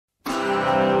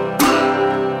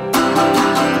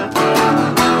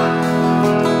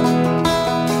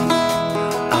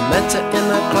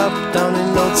pub down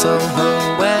in Old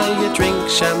Soho, where you drink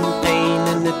champagne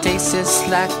and it tastes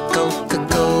like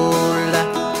Coca-Cola.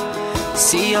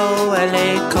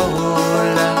 C-O-L-A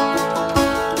Cola.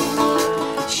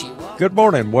 Good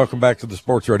morning. Welcome back to the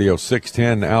Sports Radio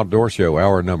 610 Outdoor Show,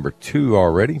 hour number 2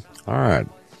 already. All right,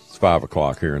 it's 5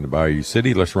 o'clock here in the Bayou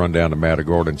City. Let's run down to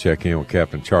Matagorda and check in with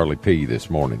Captain Charlie P. this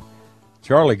morning.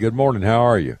 Charlie, good morning. How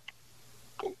are you?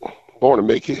 Morning,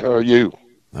 Mickey. How are you?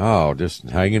 Oh, just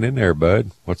hanging in there, bud.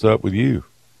 What's up with you?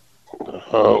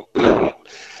 I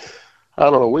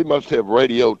don't know. We must have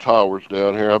radio towers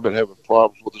down here. I've been having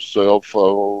problems with the cell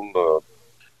phone,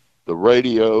 the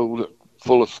radio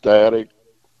full of static.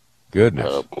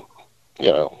 Goodness.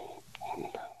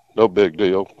 No big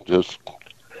deal. Just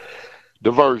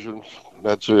diversions.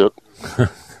 That's it.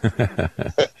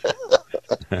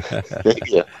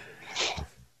 Yeah.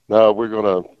 No,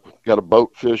 we're got a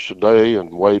boat fish today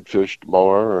and wade fish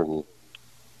tomorrow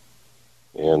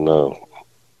and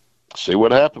see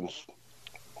what happens.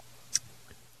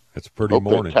 It's a pretty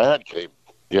morning. Hope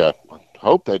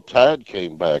that tide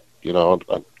came back.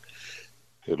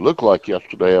 It looked like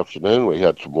yesterday afternoon we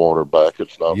had some water back.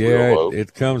 It's not real low.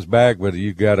 It comes back, but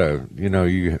you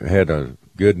you had a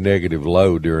good negative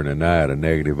low during the night, a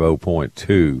negative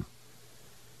 0.2,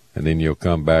 and then you'll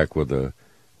come back with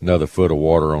another foot of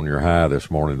water on your high this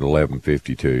morning at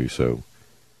 11:52. So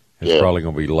it's probably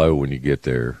going to be low when you get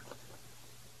there.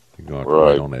 You're going to have to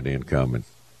wait on that incoming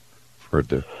for it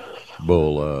to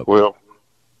bull up. Well,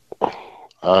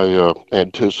 I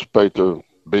anticipate there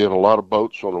being a lot of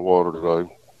boats on the water today.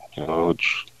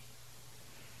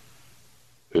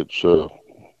 It's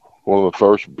one of the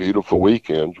first beautiful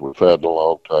weekends we've had in a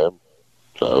long time.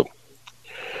 So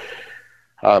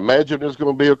I imagine there's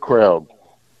going to be a crowd.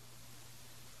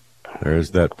 There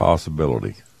is that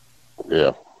possibility.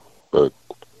 Yeah, but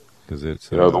because it's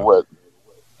the wet.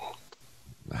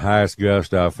 The highest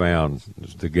gust I found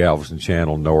is the Galveston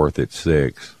Channel north at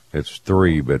 6. It's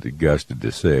 3, but it gusted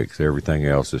to 6. Everything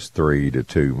else is 3 to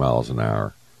 2 miles an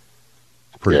hour.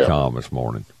 Pretty calm this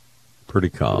morning. Pretty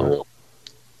calm. Yeah.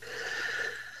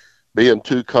 Being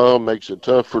too calm makes it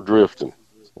tough for drifting.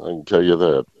 I can tell you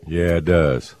that. Yeah, it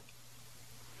does.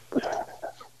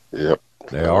 Yep.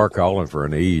 They are calling for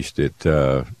an east at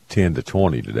 10 to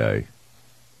 20 today.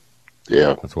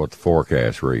 Yeah. That's what the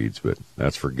forecast reads, but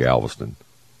that's for Galveston.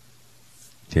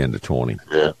 10 to 20.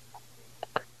 Yeah.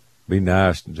 Be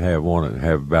nice to have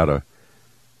about a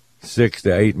 6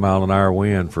 to 8 mile an hour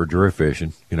wind for drift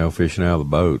fishing. Fishing out of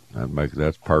the boat.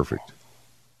 That's perfect.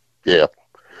 Yeah.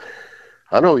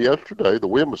 I know yesterday the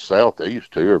wind was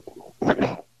southeast here.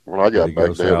 When I got back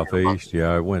down southeast,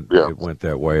 it went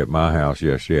that way at my house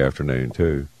yesterday afternoon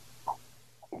too.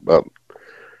 About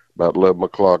 11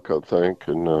 o'clock, I think,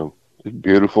 and it's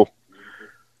beautiful.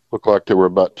 Looked like there were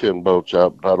about 10 boats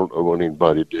out, but I don't know when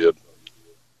anybody did.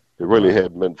 It really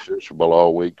hadn't been fishable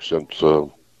all week since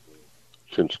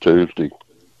Tuesday.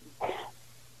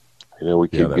 We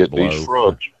keep getting these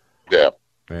fronts. Yeah.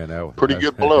 Man, that pretty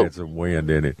good blow. Had some wind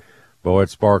in it. Boy, it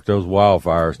sparked those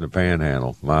wildfires in the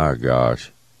Panhandle. My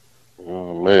gosh.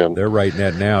 Oh, man. They're rating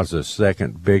that now as the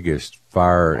second biggest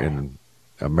fire in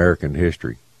American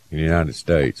history in the United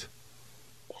States.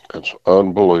 That's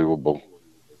unbelievable.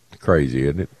 Crazy,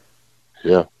 isn't it?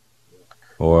 Yeah.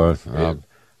 Boy, I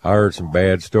heard some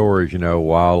bad stories,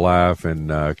 wildlife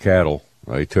and cattle.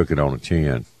 They took it on the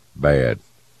chin. Bad.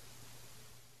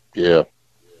 Yeah.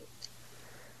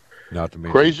 Not to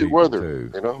mention crazy weather,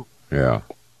 too. Yeah.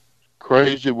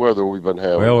 Crazy weather we've been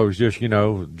having. Well, it was just,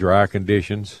 dry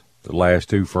conditions. The last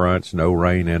 2 fronts, no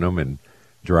rain in them, and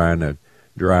drying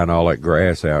all that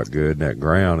grass out good in that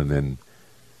ground, and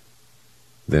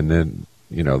then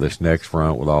this next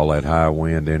front with all that high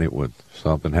wind in it, with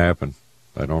something happened.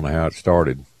 I don't know how it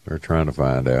started. They're trying to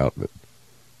find out, but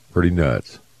pretty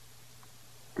nuts.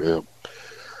 Yeah.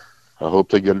 I hope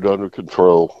they get it under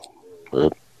control.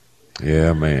 But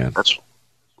yeah, man. That's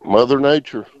Mother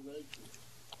Nature.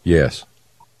 Yes.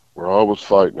 We're always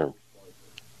fighting her.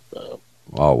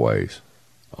 Always.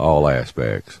 All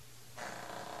aspects.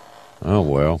 Oh,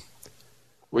 well.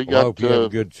 I hope you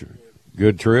had a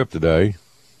good trip today.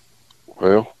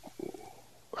 Well,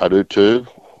 I do too,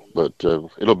 but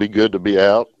it'll be good to be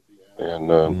out,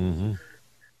 and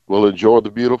we'll enjoy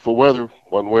the beautiful weather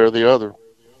one way or the other.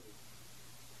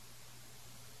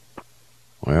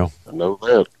 Well, I know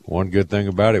that. One good thing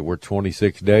about it, we're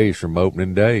 26 days from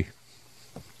opening day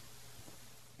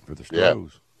for the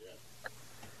Stros.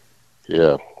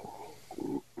 Yeah.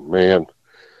 Man,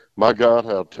 my God,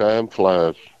 how time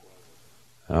flies.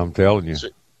 I'm telling you.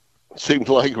 It seemed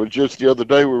like it was just the other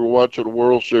day we were watching the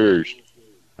World Series.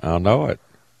 I know it.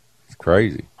 It's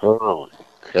crazy. Holy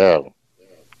Yeah.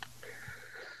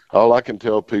 All I can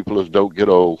tell people is don't get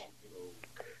old.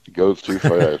 It goes too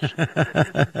fast.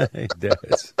 It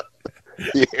does.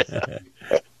 Yeah.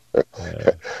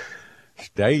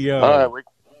 Stay young. All right.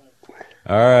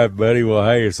 All right, buddy. Well,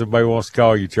 hey, if somebody wants to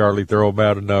call you, Charlie, throw them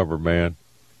out a number, man.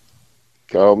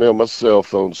 Call me on my cell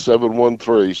phone,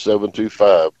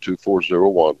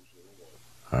 713-725-2401. All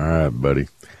right, buddy.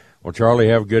 Well, Charlie,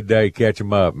 have a good day. Catch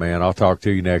them up, man. I'll talk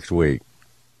to you next week.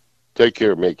 Take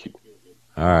care, Mickey.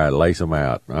 All right, lace them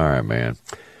out. All right, man.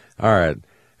 All right,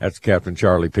 that's Captain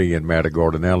Charlie P. in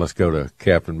Matagorda. Now let's go to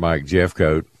Captain Mike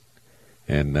Jeffcoat.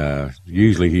 And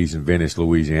usually he's in Venice,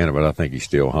 Louisiana, but I think he's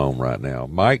still home right now.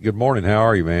 Mike, good morning. How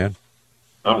are you, man?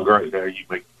 I'm great. How are you,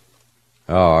 Mickey?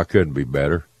 Oh, I couldn't be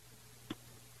better.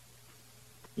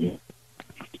 Yeah.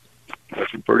 Had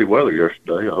some pretty weather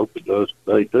yesterday. I hope it does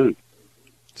today, too.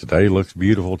 Today looks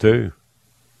beautiful, too.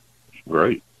 It's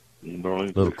great. A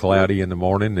little cloudy in the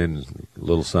morning and a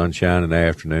little sunshine in the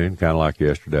afternoon, kind of like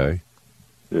yesterday.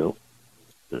 Yeah.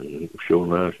 It was so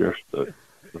nice yesterday.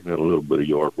 I had a little bit of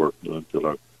yard work done until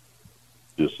I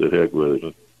just said heck with it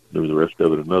and do the rest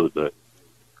of it another day.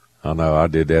 I know. I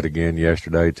did that again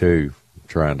yesterday, too.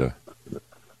 I'm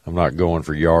not going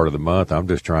for yard of the month. I'm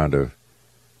just trying to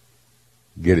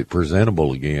get it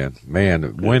presentable again.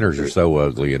 Man, winters are so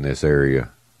ugly in this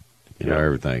area. You know,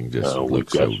 everything just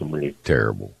looks so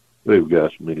terrible. We've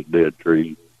got so many dead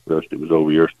trees. Rusty was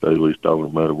over yesterday. We was talking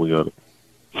about it. We got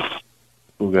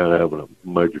to have a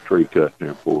major tree cut there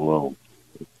before long.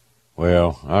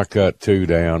 Well, I cut 2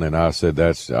 down, and I said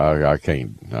I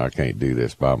can't do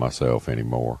this by myself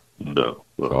anymore. No.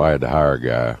 So I had to hire a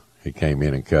guy. He came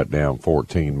in and cut down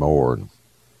 14 more. And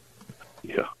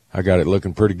yeah. I got it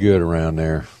looking pretty good around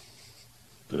there.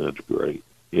 That's great.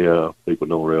 Yeah, people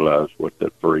don't realize what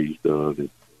that freeze does.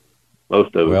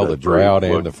 Most of it. Well, the drought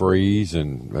and the freeze,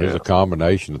 and there's a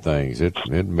combination of things. It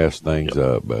messed things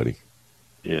up, buddy.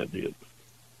 Yeah, it did.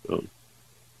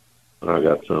 I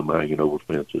got some hanging over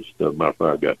fences. Doesn't matter if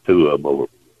I got 2 of them over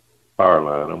power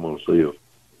line. I'm going to see if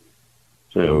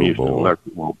Sam Houston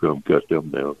Electric won't come cut them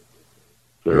down.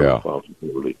 Their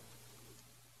responsibility.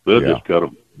 They'll just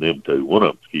cut them 2. One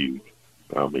of them's huge.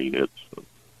 I mean, it's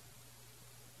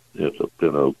a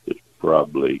pin oak that's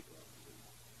probably,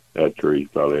 that tree's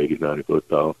probably 80, 90 foot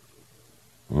tall.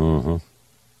 Mm-hmm.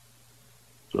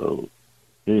 So,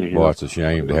 anyhow. Well, it's a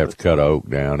shame to have to cut oak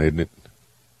down, isn't it?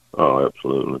 Oh,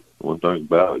 absolutely. One thing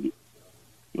about it,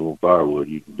 you want firewood,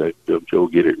 you can sure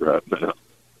get it right now.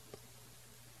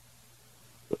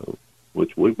 So,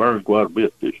 which we burned quite a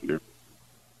bit this year.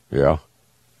 Yeah.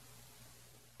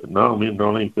 But now me and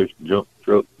Darlene fixed to jump the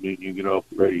truck, me and you get off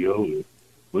the radio, and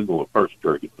we're going to perch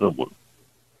jerking somewhere.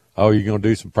 Oh, you going to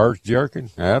do some perch jerking?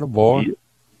 Attaboy.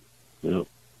 Yeah.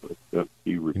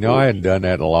 You know, I hadn't done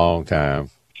that in a long time.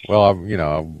 Well, I've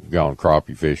gone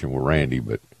crappie fishing with Randy,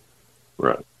 but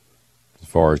right. As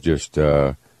far as just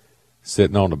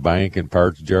sitting on the bank and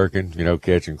perch jerking,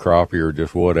 catching crappie or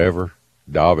just whatever,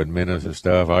 daubing minnows and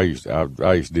stuff. I used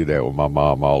to do that with my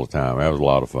mom all the time. That was a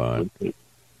lot of fun.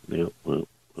 Yeah, well,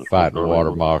 fighting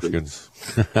water moccasins.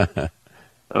 I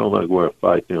don't think we're gonna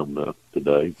fight them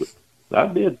today, but I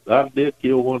did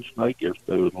kill one snake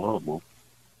yesterday with a lawnmower.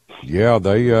 Yeah,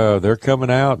 they're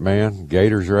coming out, man.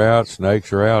 Gators are out,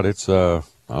 snakes are out. It's I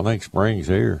think spring's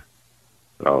here.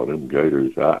 Oh, them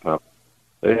gators!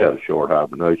 They had a short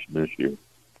hibernation this year.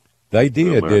 They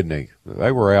did, didn't they?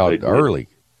 They were out early.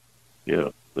 Yeah,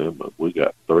 we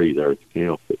got 3 there at the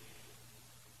camp. But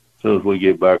as soon as we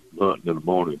get back from hunting in the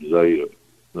morning, they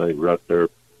right there.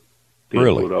 10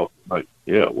 foot off the bank.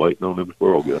 Yeah, waiting on them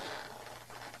squirrel guts.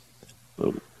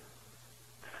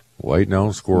 Waiting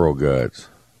on squirrel guts.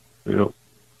 Yeah.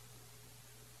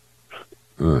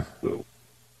 So,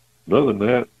 other than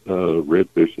that, red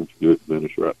fishing's good in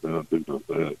Venice right now. Do not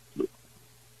that. But,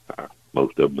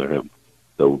 most of them, they're having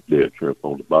those dead shrimp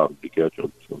on the bottom to catch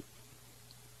them. So.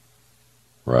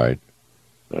 Right.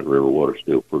 That river water's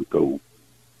still pretty cold.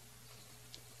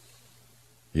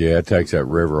 Yeah, it takes that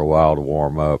river a while to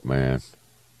warm up, man.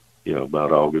 Yeah,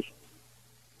 about August.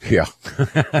 Yeah,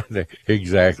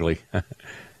 exactly.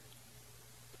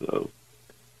 So,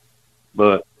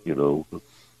 but,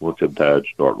 once them tides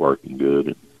start working good,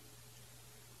 and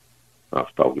I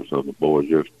was talking to some of the boys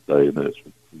yesterday, and that's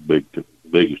the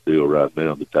biggest deal right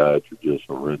now. The tides are just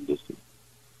horrendous.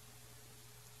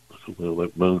 So, well,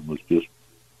 that moon was just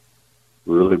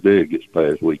really big this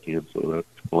past weekend, so that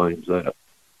explains that.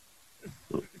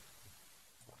 So,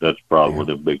 that's the problem with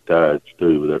them big tides,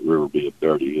 too, with that river being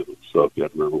dirty. It'll suck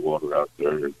that river water out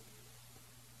there and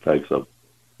takes a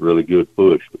really good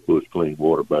push to push clean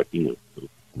water back in.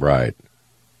 Right.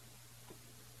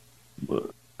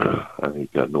 But I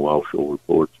ain't got no offshore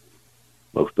reports.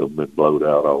 Most of them been blowed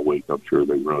out all week. I'm sure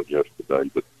they run yesterday,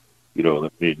 but me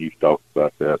and you talked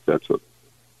about that. That's a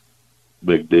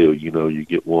big deal. You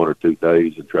get 1 or 2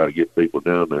 days and try to get people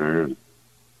down there, and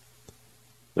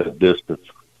that distance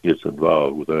gets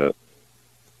involved with that.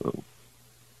 So,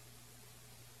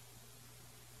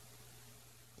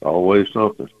 always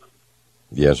something.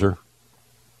 Yes, sir.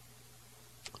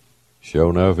 Sure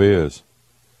enough is.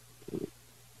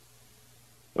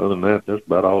 Other than that, that's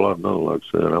about all I know. Like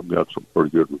I said, I've got some pretty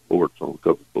good reports on a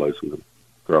couple of places that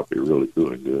crappie are really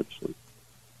doing good. So,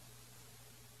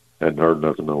 hadn't heard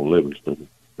nothing on Livingston.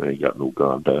 They ain't got no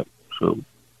contact. So,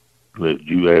 did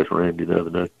you ask Randy the other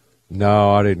day?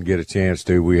 No, I didn't get a chance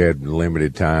to. We had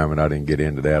limited time, and I didn't get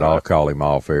into that. I'll call him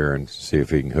off air and see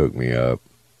if he can hook me up.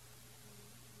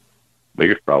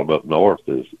 Biggest problem up north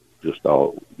is just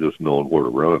knowing where to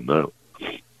run now.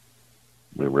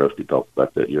 Me and Rusty talked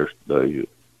about that yesterday.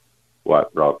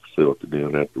 White Rock's silted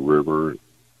in at the river.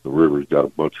 The river's got a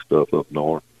bunch of stuff up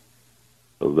north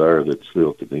of there that's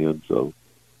silted in, so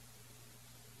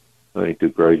I ain't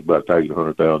too crazy about taking a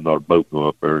 $100,000 boat going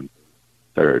up there and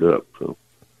tear it up. So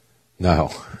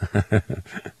no.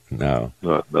 No.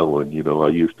 Not knowing, I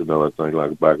used to know that thing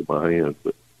like the back of my hand,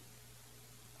 but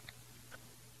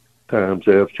times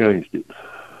have changed it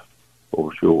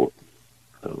for sure.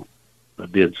 So I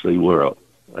did see where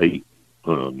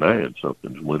 9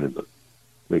 something's winning the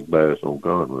big bass on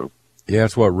Conroe. Yeah,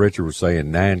 that's what Richard was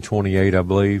saying. 928, I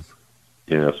believe.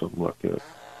 Yeah, something like that.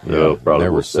 Yeah,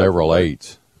 there were several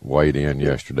 8s weighed in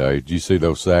yesterday. Did you see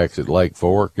those sacks at Lake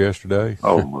Fork yesterday?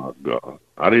 Oh my God!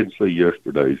 I didn't see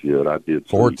yesterday's yet. I did.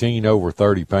 14 over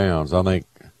 30 pounds. I think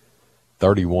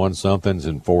 31 somethings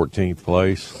in 14th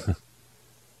place.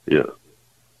 Yeah,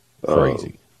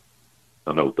 crazy.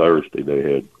 I know Thursday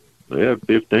they had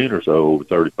 15 or so over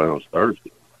 30 pounds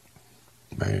Thursday.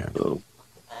 Man. So,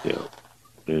 yeah.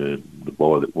 And the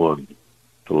boy that won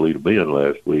Toledo Bend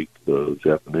last week, the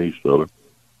Japanese fella,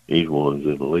 he's one's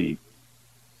in the league.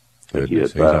 He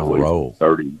had 5 weeks,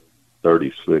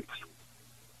 36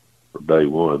 for day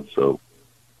one. So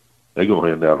they're going to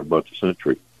hand out a bunch of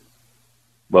Century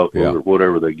buckles or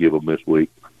whatever they give them this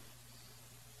week.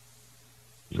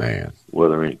 Man.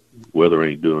 Weather ain't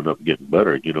doing up getting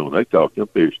better. They caught them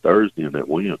fish Thursday in that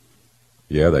wind.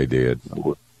 Yeah, they did.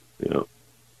 Yeah.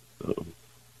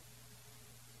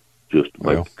 Just to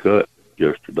make the cut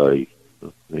yesterday,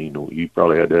 you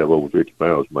probably had to have over 50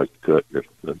 pounds to make the cut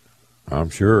yesterday. I'm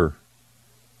sure.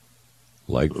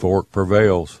 Lake Fork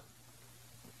prevails.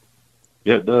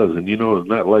 Yeah, it does. And,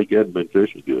 that lake hadn't been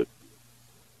fishing good.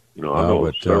 I know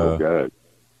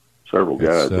several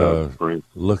guys out spring.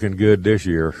 Looking good this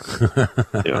year.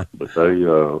 Yeah, but they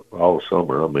all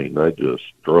summer, they just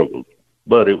struggled.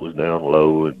 But it was down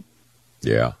low, and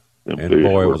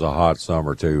boy, it was a hot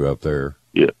summer too up there.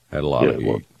 Yeah, had a lot of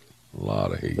heat. A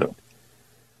lot of heat. Yeah.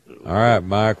 All right,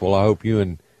 Mike. Well, I hope you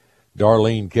and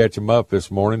Darlene catch them up this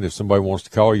morning. If somebody wants to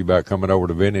call you about coming over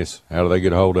to Venice, how do they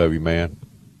get a hold of you, man?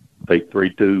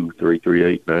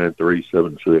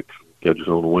 832-338-9376. Catch us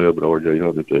on the web at RJ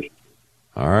Hunting Fishing.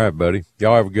 All right, buddy.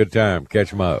 Y'all have a good time.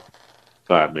 Catch them up.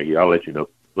 All right, Mickey. I'll let you know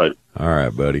later. All right,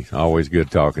 buddy. Always good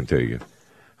talking to you.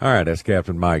 All right, that's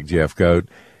Captain Mike Jeffcoat,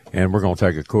 and we're going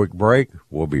to take a quick break.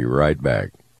 We'll be right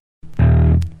back.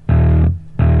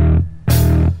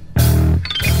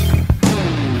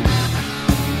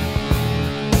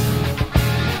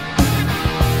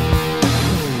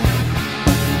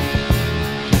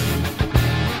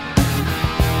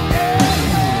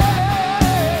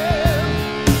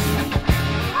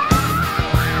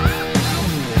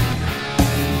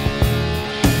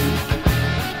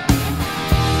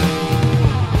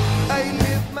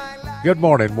 Good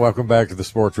morning. Welcome back to the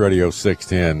Sports Radio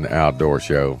 610 Outdoor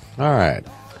Show. All right.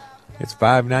 It's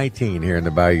 5:19 here in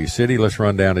the Bayou City. Let's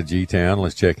run down to G-Town.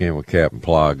 Let's check in with Captain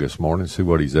Plaag this morning, see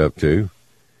what he's up to.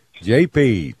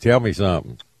 JP, tell me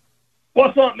something.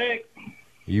 What's up, Nick?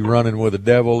 You running with the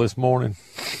devil this morning?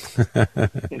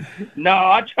 No,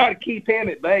 I try to keep him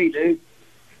at bay, dude.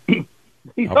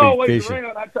 He's always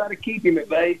around. I try to keep him at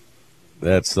bay.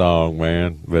 That song,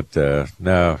 man. But,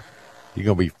 no. You're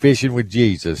going to be fishing with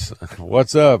Jesus.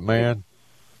 What's up, man?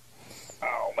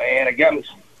 Oh, man, I got me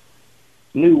some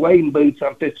new wading boots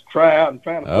I'm fixing to try out and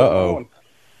trying to put on.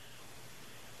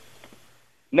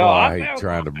 No, I hate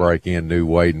trying to break in new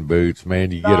wading boots,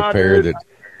 man. You get a pair that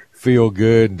feel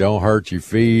good and don't hurt your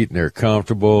feet, and they're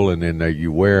comfortable, and then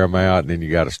you wear them out, and then you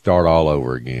got to start all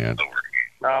over again.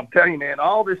 No, I'm telling you, man,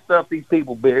 all this stuff these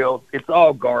people build, it's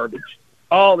all garbage.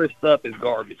 All this stuff is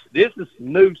garbage. This is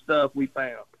new stuff we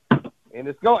found. And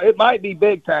it might be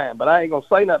big time, but I ain't gonna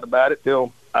say nothing about it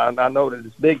till I know that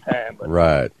it's big time. But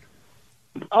right.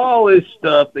 All this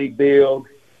stuff they build,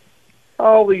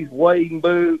 all these wading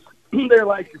boots, they're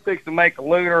like you're fixing to make a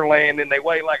lunar landing. They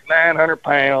weigh like 900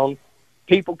 pounds.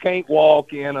 People can't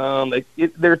walk in them.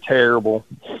 They're terrible.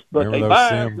 But remember those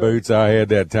sim boots I had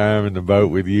that time in the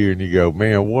boat with you, and you go,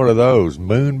 man, what are those,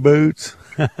 moon boots?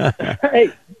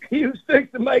 Hey, you fixing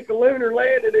to make a lunar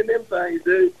landing in them things,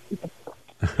 dude.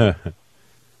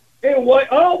 Anyway,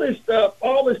 all this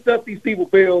stuff these people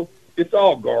build, it's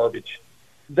all garbage.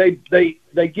 They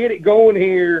get it going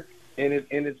here, and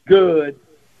it's good.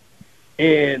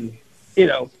 And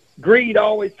greed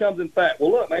always comes in fact.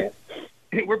 Well, look, man,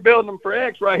 we're building them for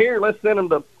X right here. Let's send them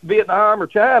to Vietnam or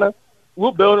China.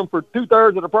 We'll build them for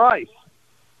 2/3 of the price,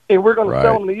 and we're going to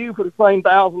sell them to you for the same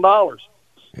 $1,000.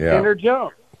 Yeah, and they're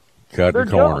junk. Cutting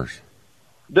corners.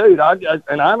 Junk. Dude,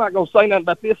 and I'm not going to say nothing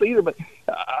about this either, but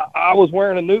I was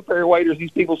wearing a new pair of waders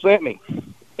these people sent me,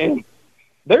 and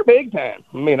they're big time.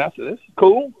 I mean, I said, this is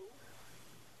cool.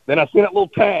 Then I seen that little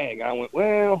tag. I went,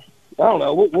 well, I don't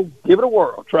know. We'll give it a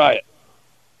whirl. Try it.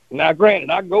 Now, granted,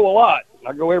 I go a lot.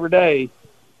 I go every day.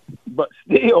 But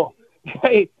still,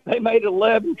 they made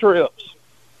 11 trips.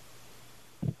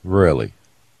 Really?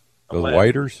 Those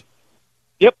waders?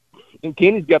 Yep. And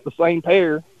Kenny's got the same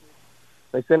pair.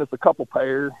 They sent us a couple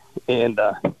pairs. And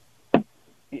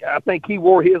I think he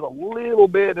wore his a little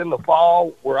bit in the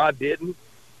fall where I didn't.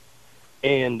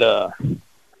 And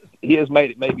he has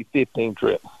made it maybe 15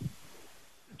 trips.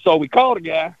 So we called a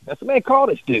guy. I said, man, call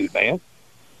this dude, man.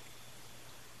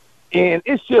 And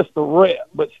it's just a rep,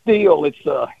 but still it's,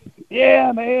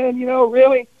 yeah, man,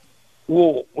 really?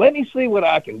 Well, let me see what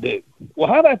I can do. Well,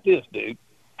 how about this, dude?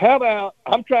 How about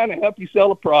I'm trying to help you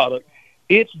sell a product.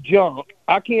 It's junk.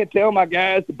 I can't tell my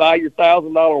guys to buy your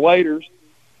 $1,000 waders.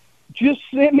 Just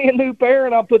send me a new pair,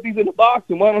 and I'll put these in the box,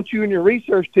 and why don't you and your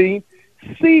research team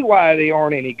see why they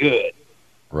aren't any good?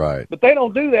 Right. But they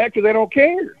don't do that because they don't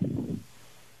care. You're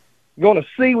going to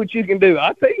see what you can do.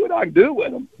 I'll tell you what I can do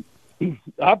with them.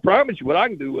 I promise you what I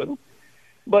can do with them.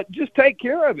 But just take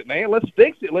care of it, man. Let's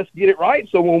fix it. Let's get it right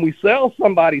so when we sell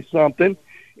somebody something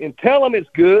and tell them it's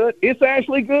good, it's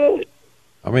actually good.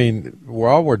 I mean,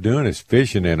 all we're doing is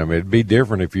fishing in them. It'd be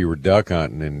different if you were duck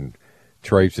hunting and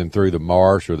traipsing through the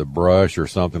marsh or the brush or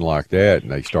something like that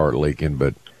and they start leaking.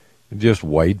 But just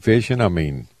wade fishing, I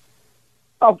mean.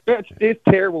 Oh, it's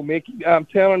terrible, Mickey. I'm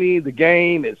telling you, the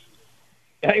game is.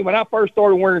 Hey, when I first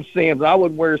started wearing Sims, I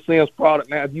wouldn't wear a Sims product.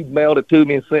 Now, if you mailed it to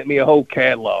me and sent me a whole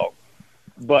catalog.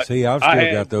 But see, I've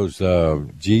still got those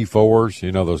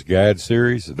G4s, those GAD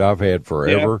series that I've had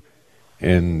forever,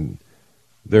 and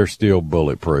they're still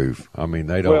bulletproof. I mean,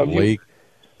 they don't leak.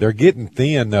 They're getting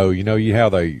thin, though. You how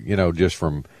they, just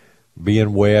from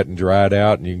being wet and dried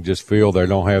out, and you can just feel they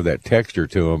don't have that texture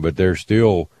to them, but they're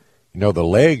still – the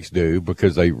legs do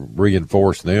because they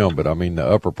reinforce them, but I mean the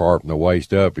upper part from the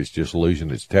waist up is just losing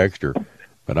its texture.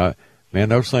 But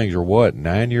those things are what,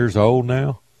 9 years old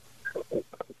now?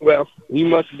 Well, you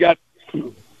must have got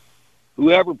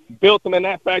whoever built them in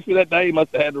that factory that day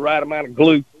must have had the right amount of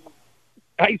glue.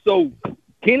 Hey, so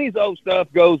Kenny's old stuff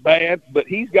goes bad, but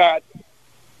he's got.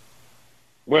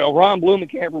 Well, Ron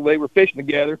Blumenkamp, they were fishing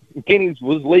together, and Kenny's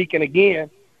was leaking again.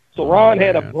 So Ron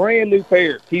had a brand new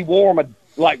pair. He wore them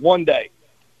one day.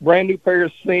 Brand new pair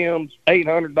of Sims,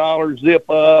 $800, zip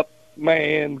up,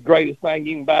 man, greatest thing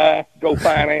you can buy. Go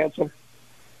finance them.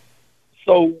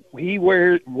 So he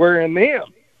wearing them.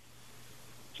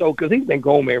 So, because he's been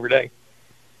going every day.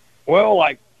 Well,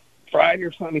 like Friday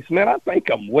or something, he said, man, I think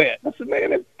I'm wet. I said,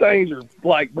 man, them things are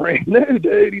like brand new,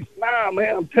 dude. He said, nah,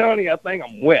 man, I'm telling you, I think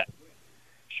I'm wet.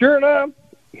 Sure enough,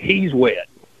 he's wet.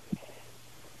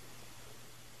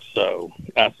 So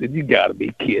I said, you got to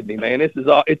be kidding me, man.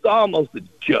 It's almost a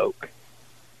joke.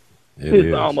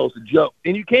 It's almost a joke.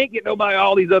 And you can't get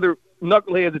all these other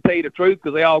knuckleheads to tell you the truth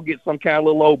because they all get some kind of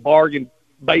little old bargain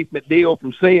basement deal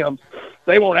from Sims.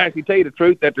 They won't actually tell you the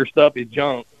truth that their stuff is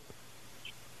junk.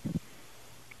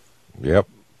 Yep.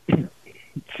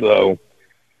 So,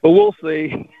 but we'll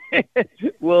see.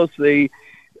 We'll see.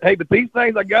 Hey, but these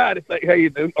things I got,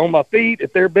 on my feet,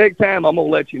 if they're big time, I'm going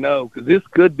to let you know because this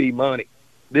could be money.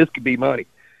 This could be money.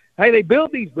 Hey, they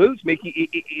build these boots, Mickey.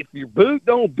 If your boot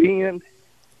don't bend,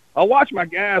 I watch my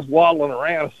guys waddling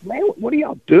around. I say, man, what are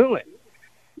y'all doing?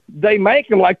 They make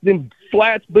them like them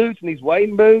flats boots and these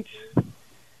wading boots.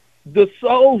 The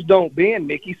soles don't bend,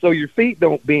 Mickey, so your feet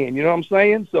don't bend. You know what I'm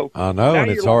saying? So I know, and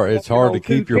it's hard. It's hard to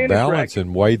keep your balance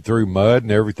and wade through mud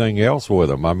and everything else with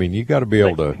them. I mean, you got to be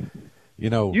able to,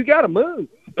 You got to move.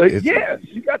 Yes,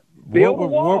 you got to be able to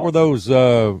walk. What were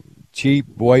those cheap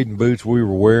wading boots we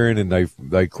were wearing, and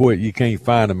they quit? You can't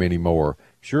find them anymore.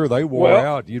 Sure, they wore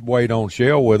out. You'd wait on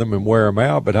shell with them and wear them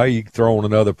out, but hey, you throw on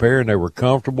another pair and they were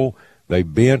comfortable. They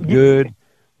bent good.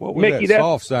 What was Mickey, that?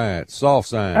 Soft science. Soft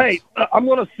science. Hey, I'm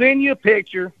going to send you a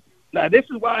picture. Now, this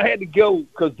is why I had to go,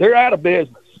 because they're out of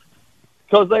business,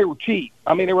 because they were cheap.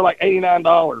 I mean, they were like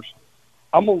 $89.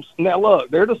 Now, look,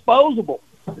 they're disposable,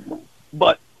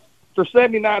 but for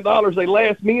 $79, they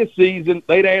last me a season.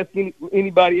 They'd ask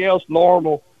anybody else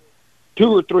normal 2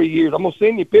 or 3 years. I'm going to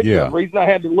send you a picture. Yeah. The reason I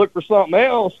had to look for something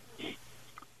else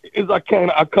is I came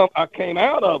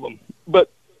out of them.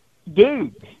 But,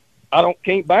 dude, I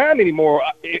can't buy them anymore.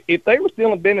 If they were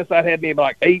still in business, I'd have maybe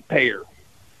like 8 pair.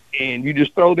 And you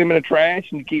just throw them in the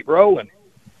trash and you keep rolling.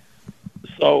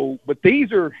 So, but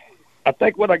these are, I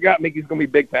think what I got, Mickey's going to be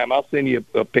big time. I'll send you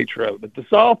a picture of it. But the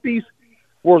softies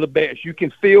were the best. You can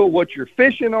feel what you're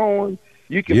fishing on.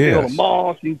 You can feel the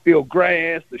moss. You can feel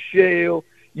grass, the shell.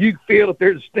 You can feel if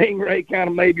there's a stingray kind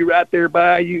of maybe right there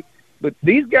by you. But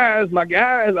these guys, my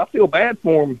guys, I feel bad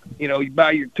for them. You know, you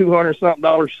buy your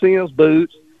 $200-something Sims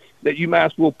boots that you might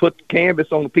as well put the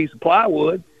canvas on a piece of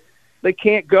plywood. They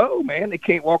can't go, man. They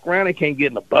can't walk around. They can't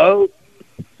get in a boat.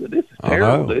 So this is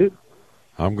terrible, dude.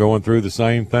 I'm going through the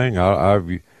same thing.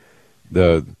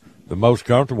 The most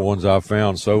comfortable ones I've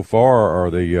found so far are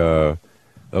the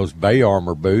those Bay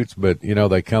Armor boots, but you know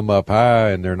they come up high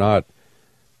and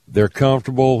they're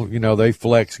comfortable. You know they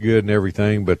flex good and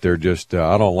everything, but they're just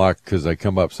I don't like because they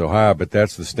come up so high. But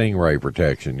that's the stingray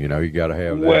protection. You know you got to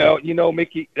have that. Well, you know,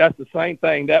 Mickey, that's the same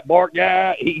thing. That Bart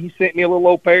guy, he sent me a little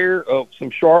old pair of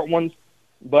some short ones,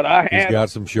 but He's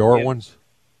got some short ones.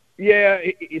 Yeah,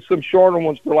 some shorter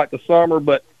ones for like the summer,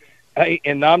 but hey,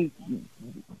 and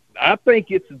I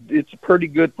think it's a pretty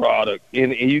good product,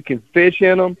 and you can fish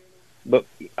in them. But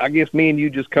I guess me and you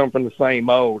just come from the same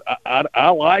mold. I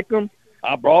like them.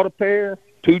 I brought a pair,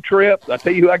 2 trips. I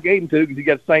tell you who I gave them to because he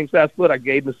got the same size foot. I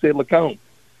gave him to silicone,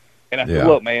 and I said,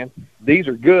 "Look, man, these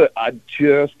are good. I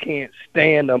just can't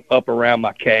stand them up around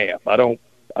my calf. I don't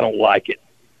like it.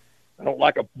 I don't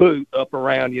like a boot up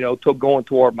around, you know, going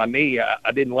toward my knee.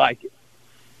 I didn't like it.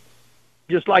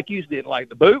 Just like you didn't like it.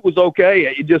 The boot was okay.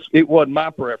 It wasn't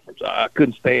my preference. I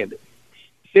couldn't stand it.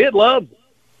 Sid loves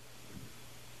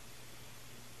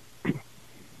it.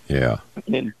 Yeah.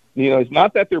 And, you know, it's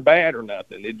not that they're bad or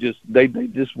nothing. It just, they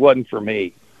just wasn't for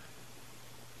me.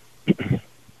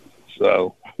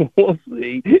 So we'll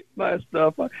see. My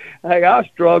stuff. Hey, I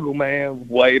struggle, man, with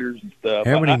waders and stuff.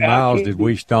 How many miles did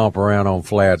we stomp around on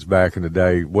flats back in the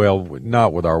day? Well,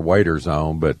 not with our waders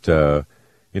on, but,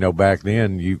 you know, back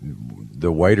then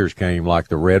the waders came like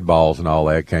the red balls and all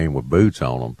that came with boots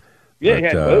on them. Yeah, but,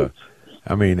 had boots.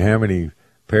 I mean, how many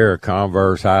pair of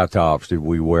Converse high tops did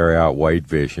we wear out wade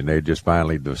fishing? They just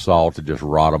finally, the salt to just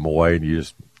rot them away and you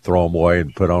just throw them away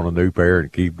and put on a new pair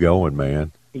and keep going,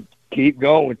 man. Keep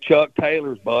going with Chuck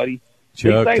Taylor's, buddy.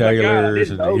 Chuck Taylor's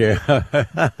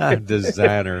and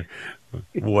designer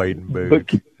wading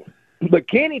boots. But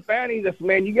Kenny found him. Said,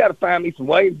 man, you got to find me some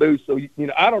wading boots. So, you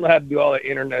know, I don't know how to do all that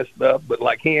internet stuff, but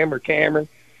like him or Cameron.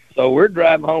 So we're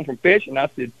driving home from fishing. I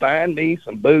said, find me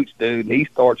some boots, dude. And he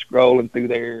starts scrolling through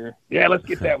there. Yeah, let's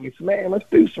get that one. He said, man, let's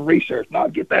do some research. And I'll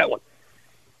get that one.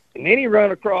 And then he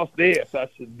run across this. I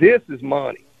said, this is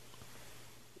money.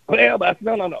 Well, I said,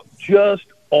 no. Just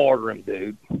order them,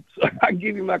 dude. So I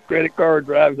give you my credit card,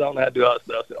 drive. I don't know how to do all that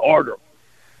stuff. I said, order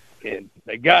them. And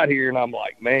they got here, and I'm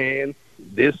like, man,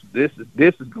 this is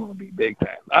going to be big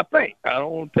time. I think. I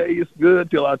don't want to tell you it's good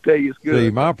till I tell you it's good. See,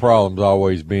 my problem's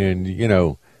always been, you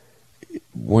know,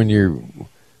 when you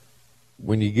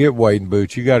get wading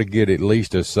boots, you got to get at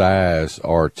least a size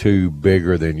or two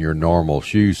bigger than your normal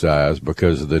shoe size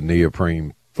because of the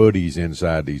neoprene footies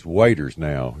inside these waders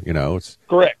now. You know, it's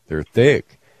correct. They're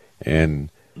thick, and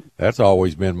that's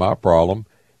always been my problem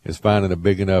is finding a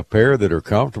big enough pair that are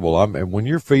comfortable. And when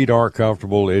your feet aren't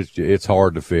comfortable, it's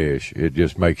hard to fish. It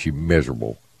just makes you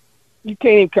miserable. You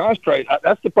can't even concentrate.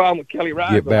 That's the problem with Kelly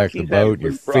Rice. Get back to the boat,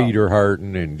 your feet are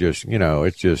hurting, and just, you know,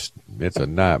 it's a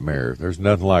nightmare. There's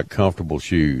nothing like comfortable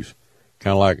shoes.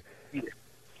 Kind of like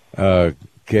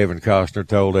Kevin Costner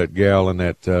told that gal in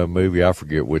that movie, I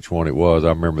forget which one it was. I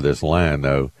remember this line,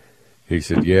 though. He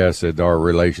said, our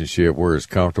relationship, we're as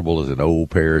comfortable as an old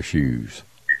pair of shoes.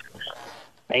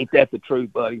 Ain't that the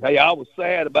truth, buddy? Hey, I was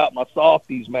sad about my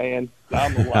softies, man.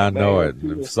 I know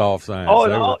it. Soft science.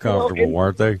 They were comfortable,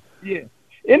 weren't they? Yeah.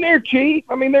 And they're cheap.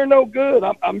 I mean, they're no good.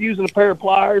 I'm using a pair of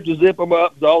pliers to zip them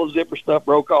up. All the zipper stuff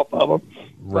broke off of them.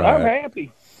 Right. But I'm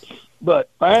happy. But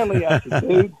finally, I said,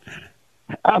 dude,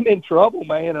 I'm in trouble,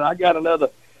 man, and I got another,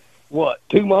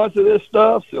 2 months of this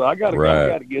stuff, so I got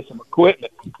to get some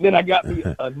equipment. Then I got me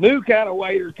a new kind of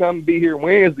wader coming to be here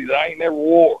Wednesday that I ain't never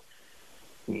wore.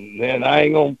 then I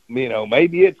ain't gonna,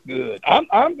 maybe it's good.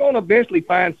 I'm gonna eventually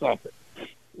find something.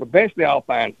 Eventually, I'll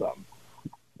find something.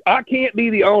 I can't be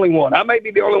the only one. I may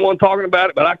be the only one talking about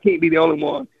it, but I can't be the only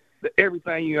one.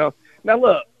 Everything, Now,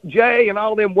 look, Jay and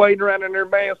all them wading around in their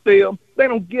man still, they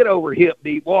don't get over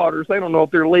hip-deep waters. They don't know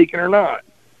if they're leaking or not.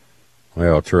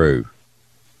 Well, true.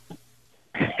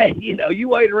 Hey, you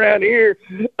wade around here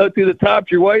up to the top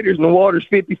of your waders and the water's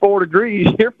 54 degrees.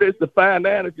 You're supposed to find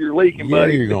out if you're leaking,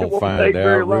 buddy. You're going to find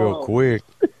out real quick.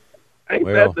 Ain't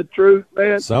that the truth,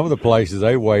 man? Some of the places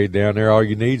they wade down there, all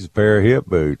you need is a pair of hip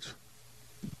boots.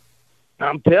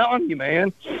 I'm telling you,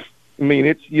 man. I mean,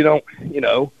 it's,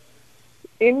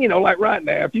 and, like right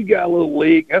now, if you got a little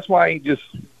leak, that's why I ain't just,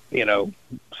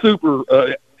 super,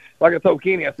 like I told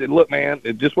Kenny, I said, look, man,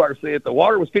 just like I said, the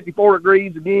water was 54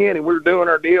 degrees again, and we were doing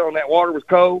our deal, and that water was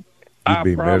cold.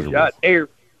 I promise you,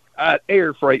 I'd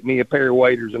air freight me a pair of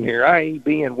waders in here. I ain't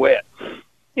being wet.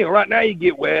 Right now you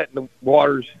get wet, and the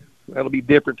water's, that'll be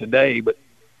different today, but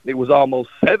it was almost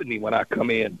 70 when I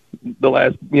come in the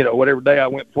last, whatever day I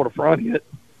went before the front hit.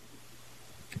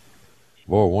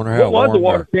 Boy, I wonder how what was the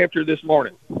water temperature this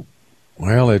morning?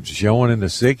 Well, it's showing in the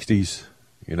 60s.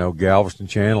 Galveston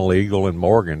Channel, Eagle, and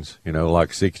Morgan's,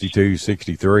 like 62,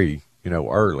 63,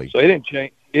 early. So it didn't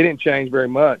change. It didn't change very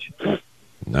much.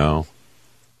 No.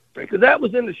 Because that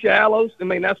was in the shallows. I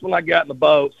mean, that's when I got in the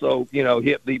boat. So,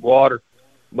 hip deep water.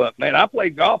 But, man, I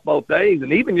played golf both days.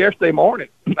 And even yesterday morning,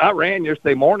 I ran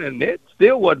yesterday morning, and it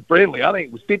still wasn't friendly. I think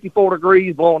it was 54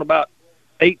 degrees, blowing about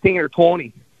 18 or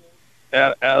 20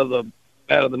 out of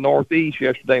the northeast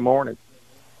yesterday morning.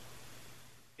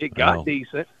 It got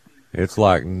decent. It's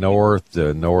like north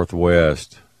to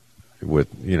northwest with,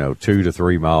 2 to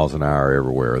 3 miles an hour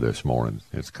everywhere this morning.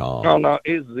 It's calm. Oh, no,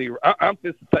 it's zero. I'm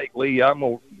just to take Lee. I'm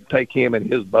going to take him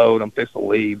in his boat. I'm just to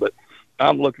leave. But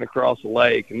I'm looking across the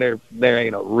lake, and there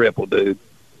ain't a ripple, dude.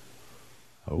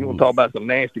 Oh. You want to talk about some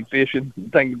nasty fishing? You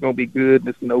think it's going to be good?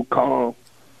 It's no calm.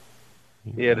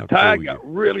 Yeah, the tide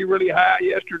got really, really high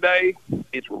yesterday.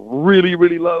 It's really,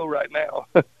 really low right now.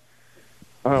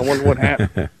 I wonder what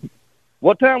happened.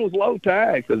 What time was low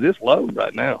tide? Because it's low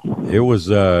right now. It was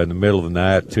in the middle of the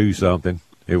night, 2-something.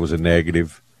 It was a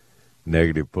negative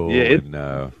pull. Yeah, and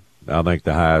I think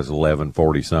the high is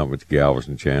 1140-something at the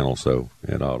Galveston Channel, so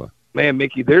it ought to. Man,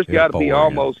 Mickey, there's got to be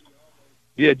almost,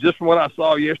 just from what I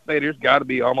saw yesterday, there's got to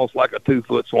be almost like a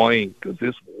 2-foot swing because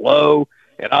it's low.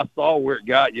 And I saw where it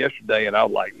got yesterday, and I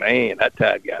was like, man, that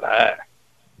tide got high.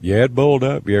 Yeah, it bulled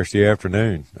up yesterday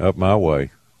afternoon up my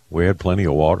way. We had plenty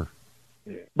of water.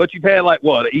 Yeah. But you've had,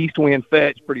 an east wind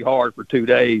fetch pretty hard for 2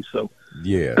 days. So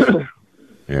yes.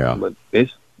 Yeah. But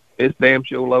it's damn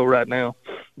sure low right now.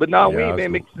 But no, we ain't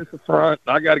been mixing at the front.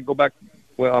 I got to go back.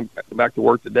 Well, I'm back to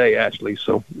work today, actually,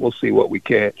 so we'll see what we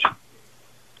catch.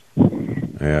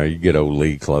 Yeah, you get old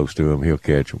Lee close to him, he'll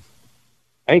catch them.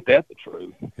 Ain't that the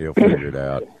truth? He'll figure it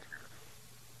out.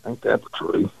 Ain't that the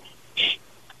truth?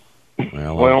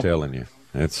 Well, I'm telling you,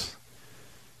 it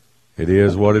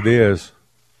is what it is.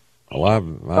 Well,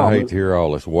 I hate to hear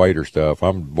all this waiter stuff.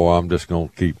 I'm just gonna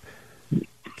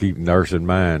keep nursing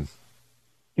mine.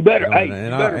 You better,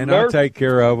 I take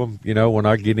care of them. When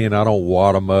I get in, I don't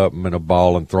wad them up in a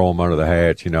ball and throw them under the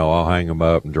hatch. I'll hang them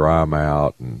up and dry them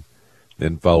out, and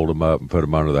then fold them up and put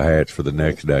them under the hatch for the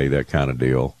next day. That kind of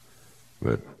deal.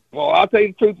 Well, I'll tell you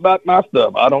the truth about my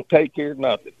stuff. I don't take care of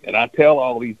nothing, and I tell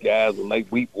all these guys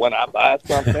when I buy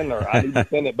something or I need to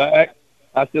send it back.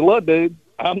 I said, "Look, dude,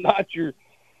 I'm not your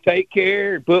take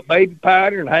care and put baby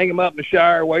powder and hang them up in the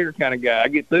shower waiter kind of guy. I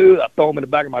get through, I throw them in the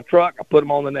back of my truck, I put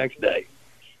them on the next day."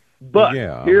 But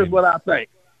here's what I think: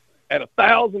 at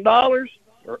 $1,000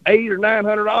 or $800 or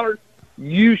 $900,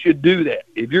 you should do that.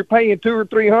 If you're paying $200 or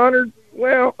 $300,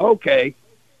 well, okay,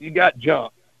 you got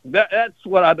junk. That's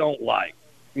what I don't like.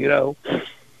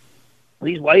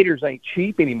 These waders ain't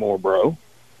cheap anymore, bro.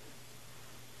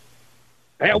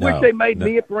 I wish they made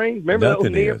neoprenes. Remember those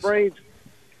neoprenes?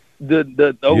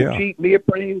 The old cheap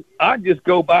neoprenes? I'd just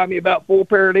go buy me about 4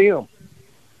 pair of them.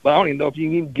 But I don't even know if you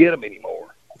can even get them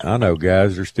anymore. I know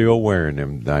guys are still wearing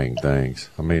them dang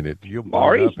things. I mean,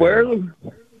 Marty's wears them.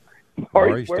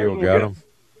 Marty still got them.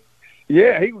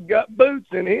 Yeah, he got boots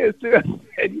in his too.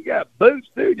 And you got boots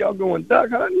too. Y'all going duck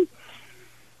hunting?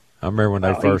 I remember when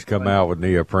they first come out with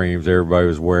neoprenes, everybody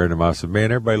was wearing them. I said,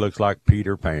 man, everybody looks like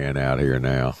Peter Pan out here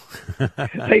now.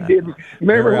 They did.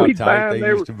 Remember we tight they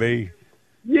used to be?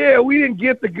 Yeah, we didn't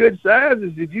get the good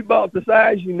sizes. If you bought the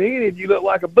size you needed, you looked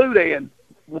like a boudin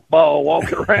ball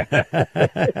walking around.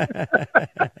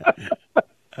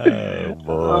 Oh,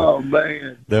 boy. Oh,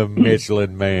 man. The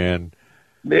Michelin man.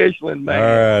 Michelin man.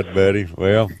 All right, buddy.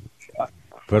 Well,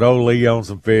 Put old Lee on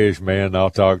some fish, man, and I'll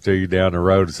talk to you down the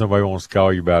road. If somebody wants to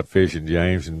call you about fishing,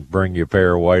 James, and bring you a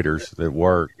pair of waders that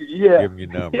work, give them your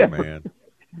number, man.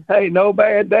 Hey, no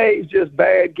bad days, just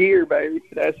bad gear, baby.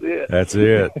 That's it. That's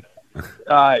it. All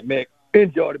right, Mick.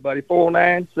 Enjoyed it, buddy.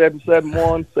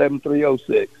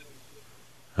 49771-7306.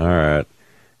 All right.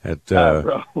 It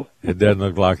doesn't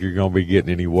look like you're going to be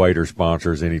getting any waiter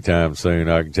sponsors anytime soon,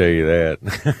 I can tell you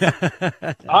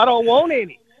that. I don't want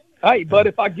any. Hey, but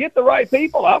if I get the right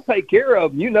people, I'll take care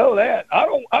of them. You know that. I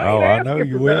know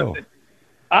you will.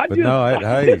 I just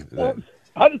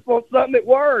want something that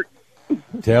works.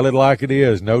 Tell it like it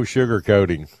is. No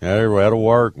sugarcoating. That'll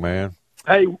work, man.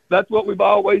 Hey, that's what we've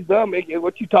always done, Mickey.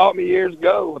 What you taught me years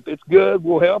ago. If it's good,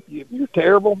 we'll help you. If you're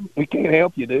terrible, we can't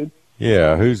help you, dude.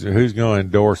 Yeah, who's going to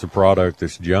endorse a product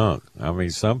that's junk? I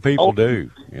mean, some people do,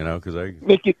 because they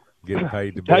Mickey, get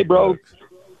paid to hey, bro. bucks.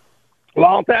 A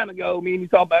long time ago, me and you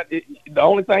talk about it, the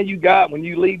only thing you got when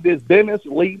you leave this business,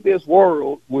 leave this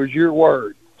world, was your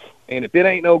word. And if it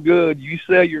ain't no good, you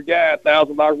sell your guy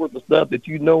 $1,000 worth of stuff that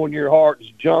you know in your heart is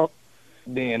junk,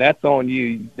 then that's on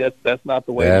you. That's not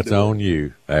the way. That's on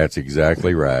you. That's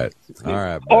exactly right. All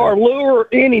right, buddy. Or lure,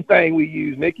 anything we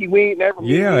use, Mickey. We ain't never.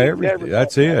 Yeah, everything.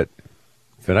 That's it.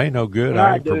 If it ain't no good,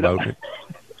 I ain't promoting it.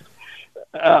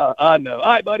 I know. All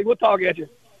right, buddy. We'll talk at you.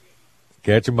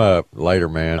 Catch him up later,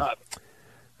 man.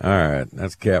 All right,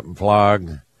 that's Captain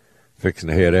Plaag fixing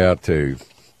to head out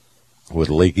with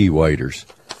leaky waders.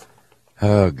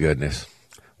 Oh, goodness.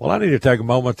 Well, I need to take a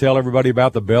moment to tell everybody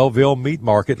about the Belleville Meat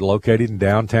Market located in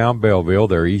downtown Belleville.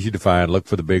 They're easy to find. Look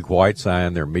for the big white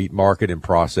sign. Their meat market and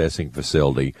processing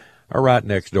facility are right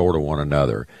next door to one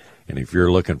another. And if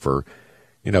you're looking for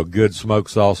good smoked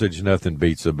sausage, nothing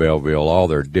beats the Belleville. All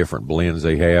their different blends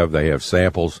they have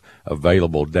samples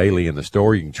available daily in the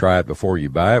store. You can try it before you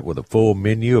buy it with a full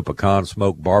menu of pecan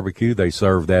smoked barbecue. They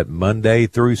serve that Monday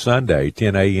through Sunday,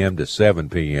 10 a.m. to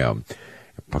 7 p.m.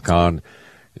 Pecan,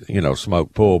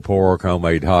 smoked pulled pork,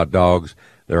 homemade hot dogs.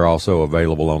 They're also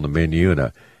available on the menu, and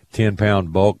a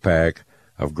 10-pound bulk pack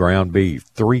of ground beef,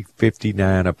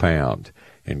 $3.59 a pound.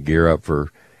 And gear up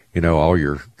for all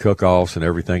your cook-offs and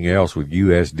everything else with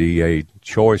USDA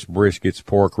choice briskets,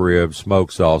 pork ribs,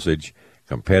 smoked sausage,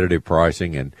 competitive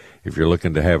pricing. And if you're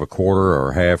looking to have a quarter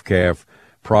or half calf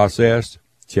processed,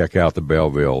 check out the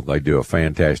Belleville. They do a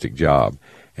fantastic job.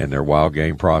 And their wild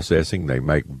game processing, they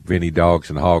make Vinny dogs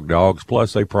and hog dogs,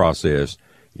 plus they process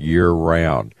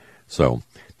year-round. So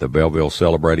the Belleville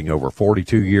celebrating over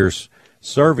 42 years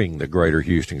serving the greater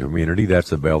Houston community.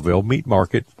 That's the Belleville Meat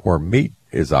Market, where meat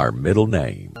is our middle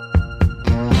name.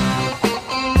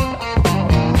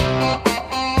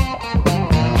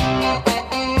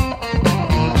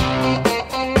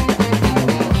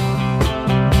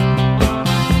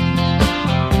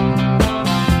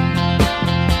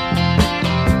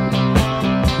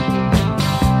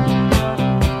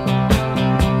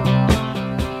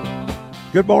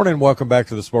 Good morning. Welcome back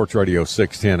to the Sports Radio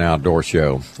 610 Outdoor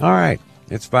Show. All right.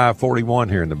 It's 5:41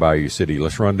 here in the Bayou City.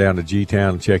 Let's run down to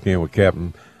G-Town and check in with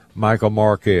Captain Michael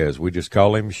Marquez. We just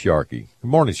call him Sharky. Good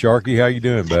morning, Sharky. How you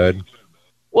doing, bud?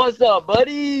 What's up,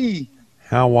 buddy?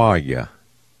 How are you?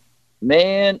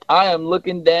 Man, I am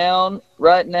looking down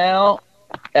right now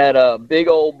at a big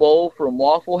old bowl from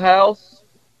Waffle House.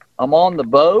 I'm on the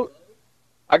boat.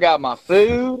 I got my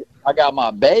food. I got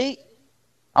my bait.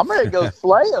 I'm ready to go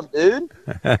slay them, dude.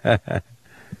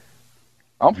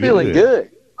 I'm feeling good.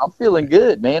 I'm feeling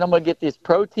good, man. I'm going to get this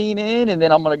protein in, and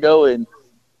then I'm going to go and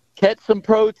catch some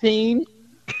protein.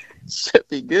 Should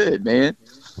be good, man.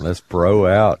 Let's pro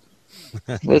out.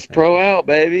 Let's pro out,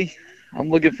 baby. I'm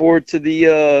looking forward to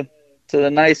the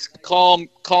nice calm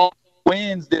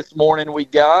winds this morning we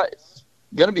got. It's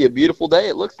going to be a beautiful day,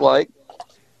 it looks like.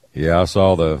 Yeah, I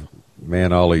saw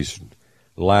all these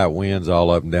light winds all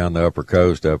up and down the upper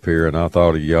coast up here, and I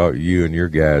thought of you and your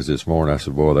guys this morning. I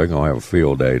said, boy, they're going to have a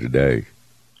field day today.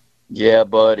 Yeah,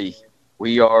 buddy.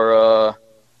 We are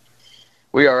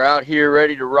out here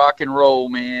ready to rock and roll,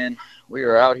 man. We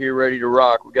are out here ready to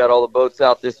rock. We got all the boats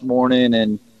out this morning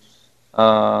and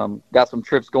got some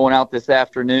trips going out this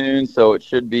afternoon, so it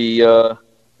should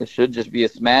just be a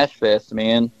smash fest,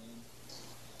 man.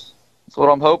 That's what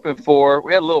I'm hoping for.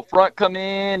 We had a little front come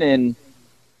in, and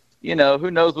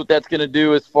who knows what that's going to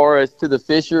do as far as to the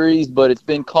fisheries, but it's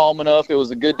been calm enough. It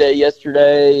was a good day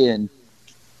yesterday, and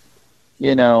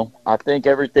I think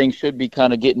everything should be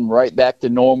kind of getting right back to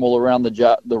normal around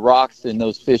the rocks, and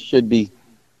those fish should be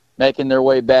making their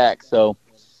way back. So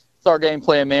it's our game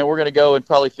plan, man. We're going to go and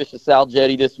probably fish a South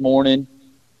Jetty this morning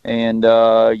and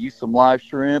use some live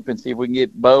shrimp and see if we can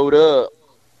get bowed up.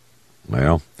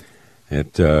 Well,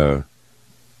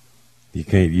 You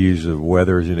can't use the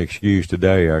weather as an excuse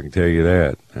today. I can tell you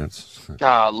that.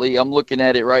 Golly, I'm looking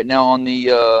at it right now on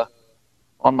the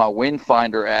on my wind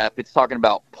finder app. It's talking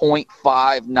about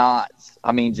 0.5 knots.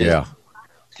 I mean,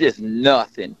 just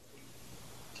nothing.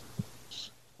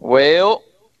 Well,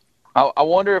 I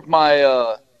wonder if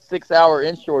my 6-hour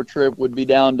inshore trip would be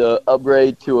down to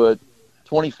upgrade to a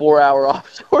 24-hour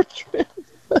offshore trip.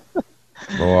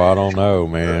 Boy, I don't know,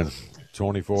 man.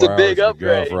 24 it's a hours big in the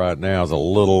upgrade. Gulf right now is a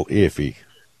little iffy.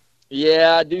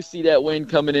 Yeah, I do see that wind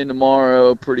coming in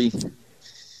tomorrow. Pretty.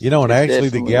 And actually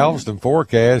the definitely. Galveston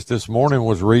forecast this morning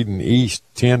was reading east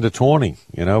 10 to 20,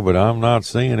 but I'm not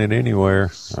seeing it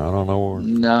anywhere. I don't know where.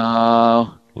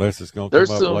 No. Unless it's going to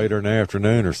come up later in the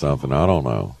afternoon or something. I don't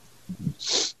know.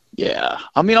 Yeah.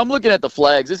 I mean, I'm looking at the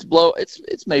flags.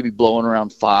 It's maybe blowing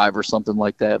around 5 or something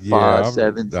like that. 5,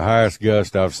 7. The highest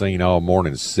gust I've seen all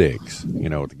morning is 6, at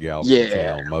the Galveston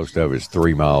Channel. Most of it's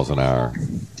 3 miles an hour.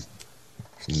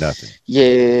 It's nothing.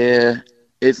 Yeah.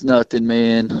 It's nothing,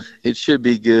 man. It should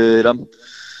be good.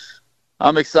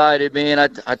 I'm excited, man.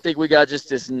 I think we got just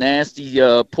this nasty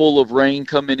pull of rain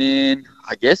coming in.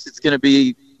 I guess it's going to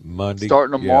be Monday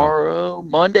starting tomorrow. Yeah.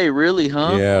 Monday, really,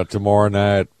 huh? Yeah, tomorrow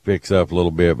night picks up a little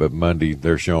bit, but Monday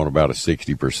they're showing about a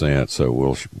 60%.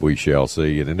 So we shall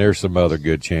see. And then there's some other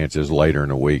good chances later in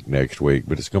the week, next week.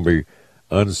 But it's going to be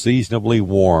unseasonably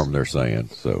warm, they're saying.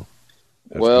 So,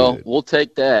 good. We'll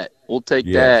take that. We'll take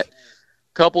that.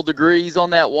 Couple degrees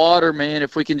on that water, man.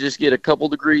 If we can just get a couple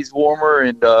degrees warmer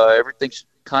and everything's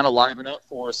kind of liven up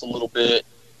for us a little bit,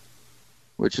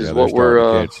 which is what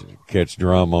we're catch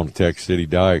drum on the Texas City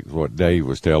Dike is what Dave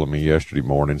was telling me yesterday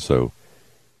morning. So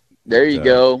there you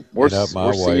go. We're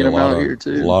seeing them out here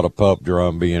too. A lot of pup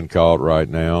drum being caught right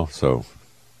now. So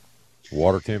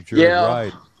water temperature is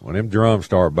right. When them drums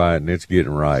start biting, it's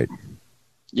getting right.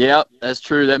 Yep, that's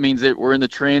true. That means that we're in the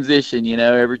transition.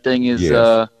 Everything is.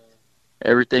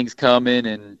 Everything's coming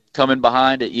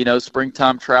behind it.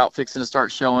 Springtime trout fixing to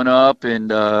start showing up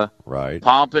and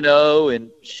pompano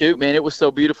and shoot, man, it was so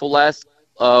beautiful I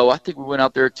think we went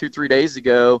out there 2-3 days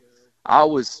ago. I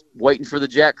was waiting for the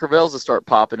Jack Crevalles to start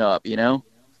popping up,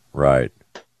 Right.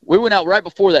 We went out right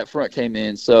before that front came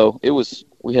in, so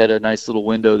we had a nice little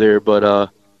window there,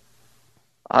 but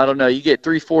I don't know. You get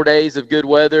 3-4 days of good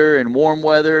weather and warm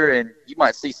weather, and you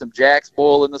might see some jacks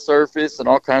boil in the surface and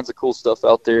all kinds of cool stuff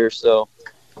out there. So,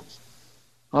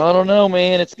 I don't know,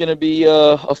 man. It's going to be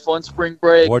a fun spring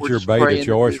break. What's your bait of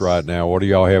choice right now? What are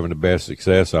y'all having the best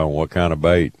success on? What kind of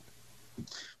bait?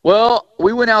 Well,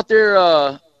 we went out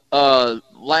there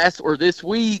this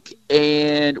week,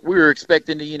 and we were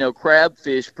expecting to, crab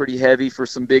fish pretty heavy for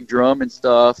some big drum and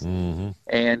stuff. Mm-hmm.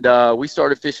 And we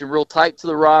started fishing real tight to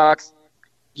the rocks.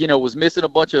 Was missing a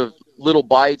bunch of little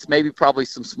bites, probably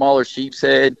some smaller sheep's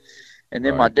head. And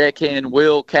then my deckhand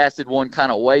Will casted one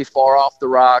kind of way far off the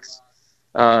rocks,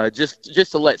 just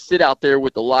to let sit out there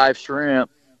with the live shrimp.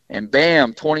 And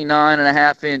bam,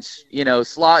 29.5-inch,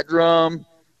 slot drum.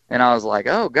 And I was like,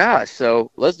 oh gosh, so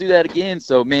let's do that again.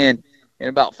 So man, in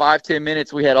about 5-10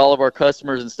 minutes, we had all of our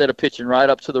customers, instead of pitching right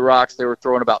up to the rocks, they were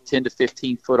throwing about 10 to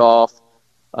 15 foot off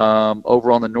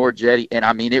over on the North Jetty. And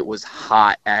I mean, it was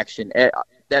hot action.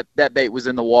 That bait was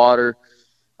in the water,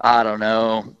 I don't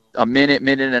know, a minute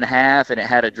and a half, and it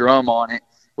had a drum on it.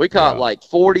 We caught like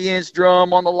 40-inch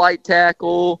drum on the light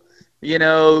tackle,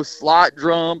 slot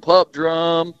drum, pup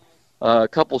drum, a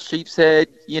couple sheep's head,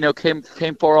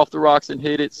 came far off the rocks and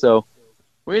hit it. So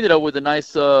we ended up with a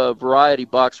nice variety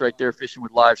box right there fishing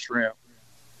with live shrimp.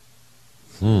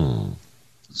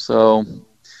 So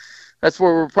that's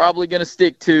where we're probably going to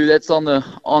stick to. That's on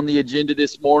the agenda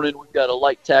this morning. We've got a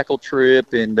light tackle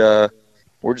trip, and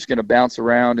we're just going to bounce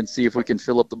around and see if we can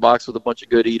fill up the box with a bunch of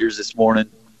good eaters this morning.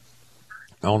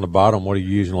 On the bottom, what are you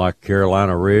using, like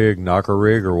Carolina rig, knocker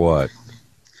rig, or what?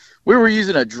 We were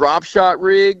using a drop shot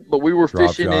rig, but we were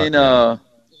fishing in I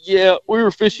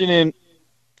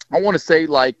want to say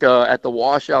like at the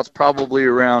washouts probably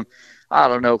around, I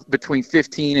don't know, between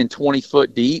 15 and 20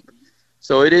 foot deep.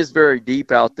 So it is very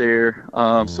deep out there.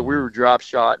 So we were drop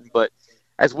shotting. But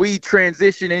as we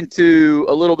transition into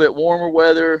a little bit warmer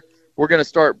weather, we're going to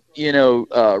start,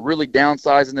 really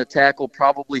downsizing the tackle,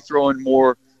 probably throwing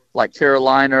more like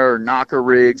Carolina or knocker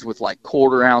rigs with like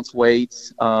 1/4 ounce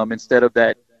weights instead of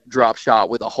that drop shot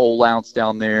with a whole ounce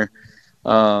down there.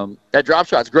 That drop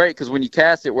shot's great because when you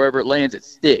cast it, wherever it lands, it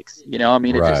sticks. It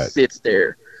just sits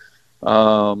there.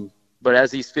 But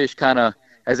as these fish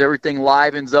as everything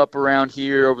livens up around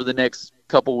here over the next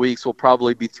couple weeks, we'll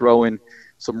probably be throwing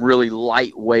some really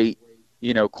lightweight,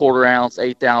 1/4 ounce,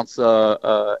 1/8 ounce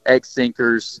egg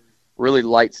sinkers really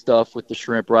light stuff with the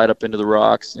shrimp right up into the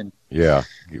rocks and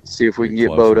see if we can get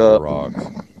boat up.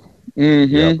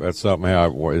 Mm-hmm. Yeah, that's something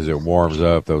as it warms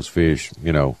up, those fish,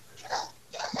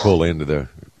 pull into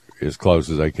as close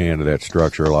as they can to that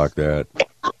structure like that.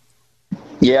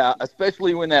 Yeah,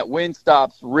 especially when that wind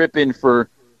stops ripping for,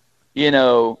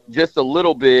 just a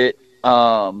little bit.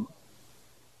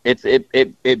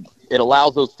 It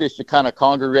allows those fish to kind of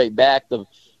congregate back.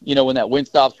 When that wind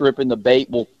stops ripping, the bait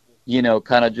will,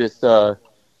 kind of just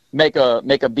make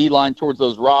a beeline towards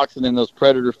those rocks, and then those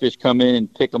predator fish come in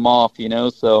and pick them off.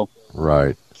 So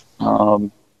right.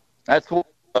 That's what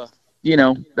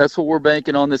that's what we're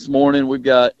banking on this morning.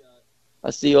 I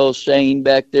see old Shane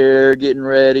back there getting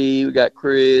ready. We got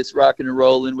Chris rocking and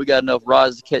rolling. We got enough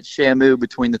rods to catch Shamu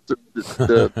between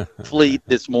the fleet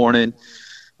this morning.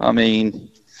 I mean,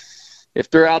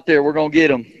 if they're out there, we're going to get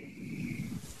them.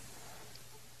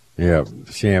 Yeah,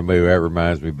 Shamu, that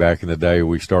reminds me, back in the day,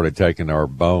 we started taking our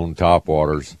bone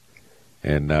topwaters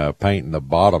and painting the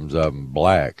bottoms of them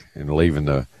black and leaving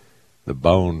the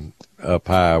bone up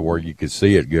high where you could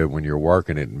see it good when you're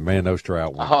working it. And, man, those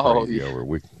trout went crazy over.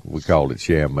 We called it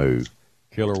Shamu.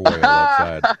 Killer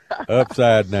whale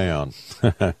upside down.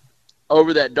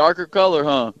 Over that darker color,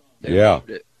 huh? They loved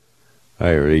it.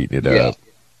 They were eating it up.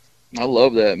 I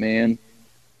love that, man.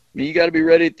 I mean, you got to be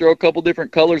ready to throw a couple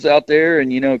different colors out there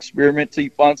and, experiment till you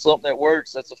find something that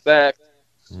works. That's a fact.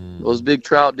 Those big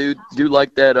trout do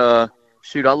like that. I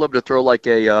love to throw like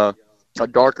a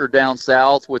darker down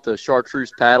south with a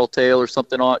chartreuse paddle tail or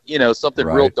something on, something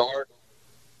real dark.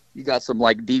 You got some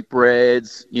like deep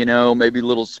reds, maybe a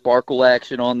little sparkle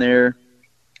action on there,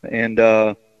 and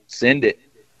send it.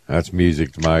 That's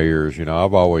music to my ears.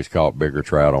 I've always caught bigger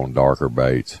trout on darker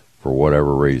baits for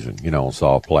whatever reason, on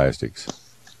soft plastics.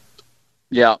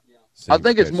 Yeah. I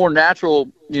think it's more natural,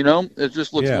 it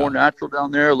just looks more natural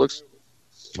down there. It looks.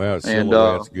 Well,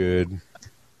 silhouette's good.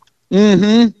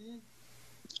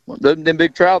 Mm-hmm. Them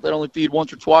big trout that only feed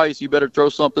once or twice, you better throw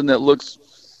something that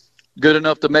looks good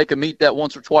enough to make them eat that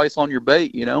once or twice on your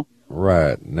bait,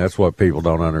 Right, and that's what people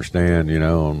don't understand,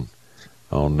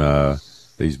 on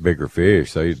these bigger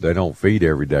fish. They don't feed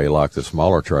every day like the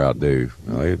smaller trout do.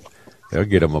 They'll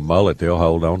get them a mullet. They'll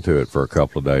hold on to it for a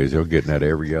couple of days. They'll get in that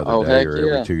every other day or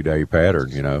every 2 day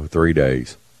pattern, 3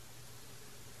 days.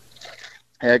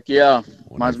 Heck yeah.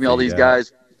 Reminds me of all these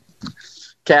guys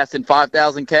casting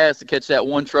 5,000 casts to catch that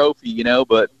one trophy,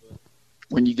 but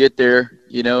when you get there,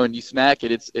 and you smack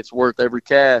it, it's worth every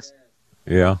cast.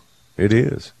 Yeah, it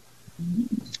is.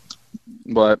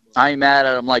 But I ain't mad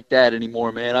at them like that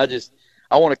anymore, man.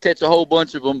 I want to catch a whole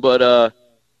bunch of them, but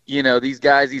these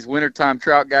guys, these wintertime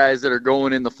trout guys that are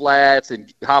going in the flats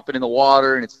and hopping in the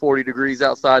water, and it's 40 degrees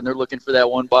outside, and they're looking for that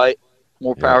one bite.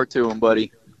 More power to them,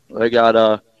 buddy. They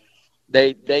got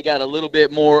they got a little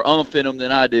bit more oomph in them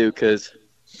than I do, because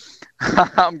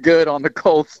I'm good on the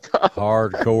cold stuff.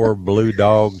 Hardcore blue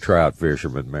dog trout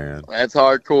fisherman, man. That's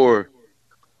hardcore.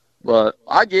 But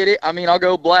I get it. I mean, I'll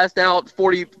go blast out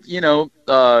 40,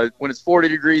 when it's 40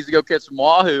 degrees to go catch some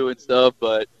wahoo and stuff.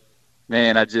 But,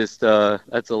 man, that's a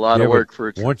lot of work for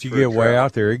a trout. Once you get way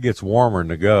out there, it gets warmer in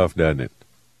the Gulf, doesn't it?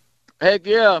 Heck,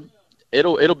 yeah.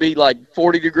 It'll be like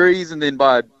 40 degrees, and then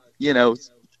by,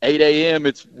 8 a.m.,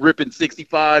 it's ripping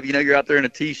 65. You're out there in a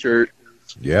T-shirt.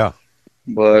 Yeah.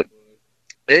 But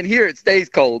in here, it stays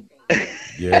cold.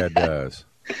 Yeah, it does.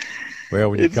 Well,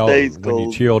 when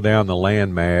you chill down the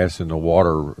land mass and the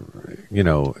water,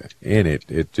 in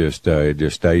it just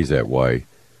stays that way.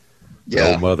 Yeah.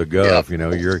 The old Mother Gulf,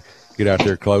 you get out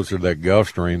there closer to that Gulf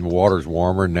Stream, the water's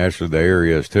warmer, and naturally the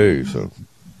area is too. So.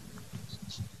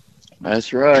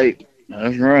 That's right.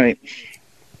 That's right.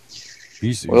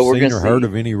 You seen or heard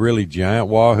of any really giant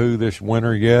wahoo this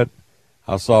winter yet?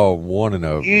 I saw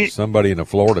one somebody in a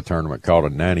Florida tournament caught a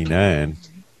 99.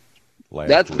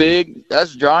 That's week. Big.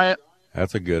 That's giant.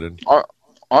 That's a good one.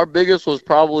 Our biggest was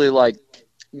probably like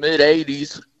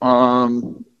mid-80s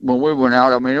when we went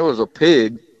out. I mean, it was a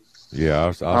pig. Yeah,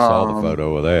 I saw the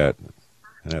photo of that.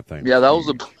 And that thing. Yeah, that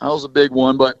was a big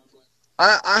one. But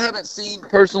I haven't seen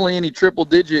personally any triple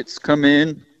digits come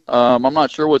in. I'm not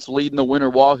sure what's leading the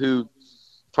winter wahoo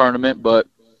tournament, but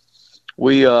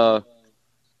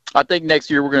I think next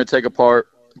year we're going to take a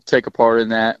part in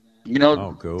that.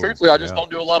 Cool. Truthfully, I don't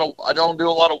do a lot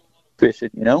of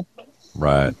fishing,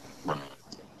 Right.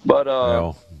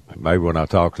 But maybe when I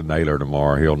talk to Naylor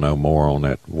tomorrow, he'll know more on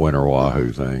that winter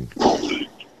wahoo thing.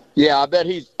 Yeah, I bet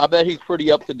he's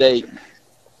pretty up to date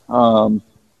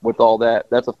with all that.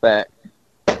 That's a fact.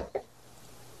 I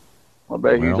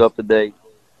bet he's up to date.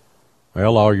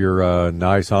 Well, all your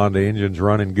nice Honda engines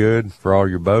running good for all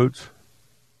your boats?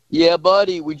 Yeah,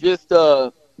 buddy. We just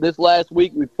this last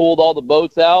week we pulled all the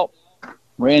boats out,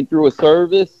 ran through a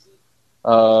service.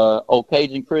 Old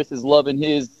Cajun Chris is loving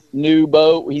his new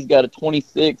boat. He's got a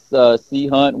 26 Sea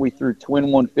Hunt. We threw twin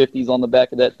 150s on the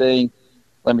back of that thing.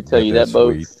 Let me tell you, that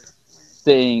boat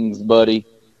sings, buddy.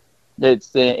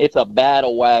 It's a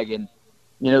battle wagon.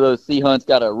 You know, those Sea Hunts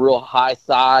got a real high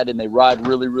side, and they ride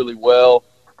really, really well.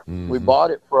 Mm-hmm. We bought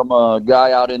it from a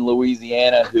guy out in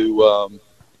Louisiana who,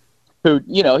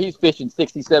 you know, he's fishing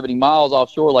 60, 70 miles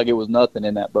offshore like it was nothing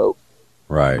in that boat.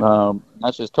 Right.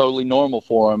 That's just totally normal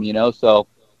for him, you know. So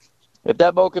if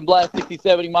that boat can blast 60,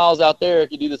 70 miles out there, it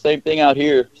can do the same thing out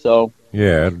here. So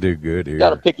yeah, it'll do good here.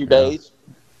 Got to pick your days.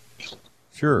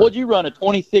 Sure. What'd you run, a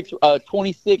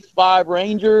 26.5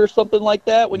 Ranger or something like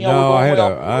that when y'all were going?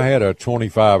 No, I had a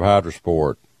 25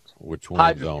 Hydrosport with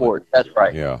twins Hydrosport, on it. that's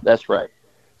right. Yeah. That's right.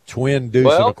 Twin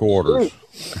deuce and a quarters.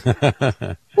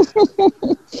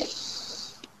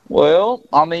 Well,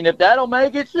 I mean, if that'll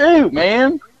make it, shoot,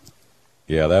 man.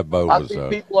 Yeah, that boat was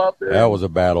people out there. That was a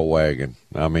battle wagon.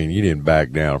 I mean, you didn't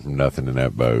back down from nothing in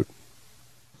that boat.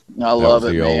 I love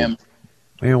it, man.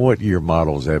 Man, what year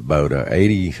model is that boat?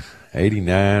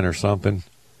 89 or something?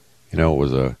 You know, it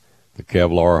was the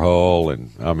Kevlar hull,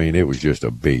 and I mean, it was just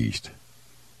a beast.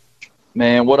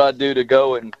 Man, what I do to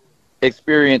go and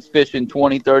experience fishing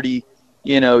 20, 30,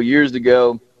 years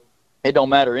ago, it don't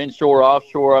matter inshore,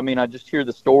 offshore. I mean, I just hear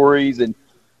the stories, and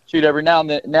shoot, every now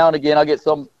and again, I get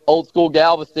some old school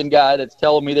Galveston guy that's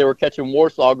telling me they were catching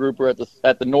Warsaw grouper at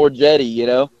the North Jetty,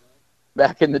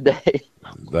 back in the day.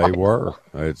 They were.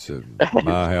 It's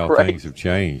how crazy. Things have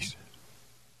changed.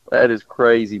 That is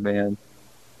crazy, man.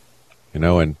 And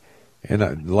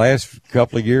the last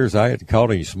couple of years, I hadn't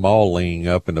caught any small ling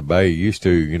up in the bay. Used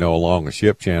to, along the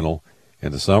ship channel.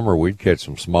 In the summer, we'd catch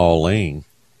some small ling.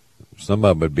 Some of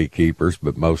them would be keepers,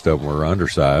 but most of them were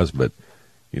undersized. But,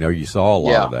 you saw a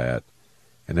lot of that.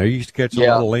 And they used to catch a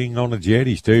lot of ling on the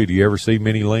jetties, too. Do you ever see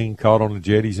many ling caught on the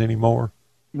jetties anymore?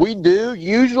 We do.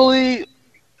 Usually,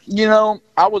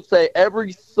 I would say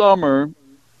every summer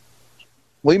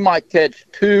we might catch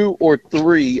 2 or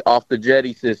 3 off the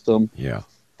jetty system. Yeah.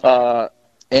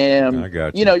 And, I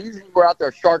got you. Usually we're out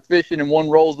there shark fishing and one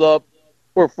rolls up.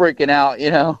 We're freaking out,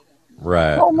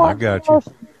 Right. Oh, I got you.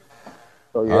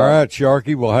 So, yeah. All right,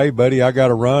 Sharky. Well, hey, buddy, I got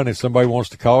to run. If somebody wants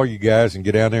to call you guys and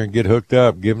get down there and get hooked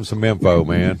up, give them some info,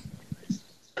 man.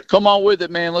 Come on with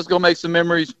it, man. Let's go make some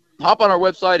memories. Hop on our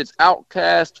website. It's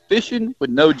Outcast Fishing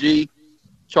with no G,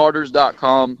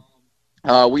 charters.com.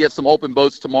 We have some open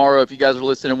boats tomorrow. If you guys are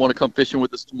listening and want to come fishing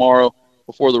with us tomorrow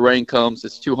before the rain comes,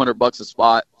 it's $200 a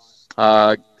spot.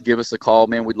 Give us a call,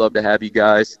 man. We'd love to have you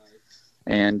guys.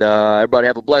 And everybody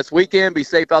have a blessed weekend. Be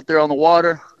safe out there on the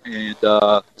water. And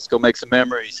let's go make some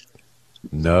memories.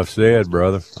 Enough said,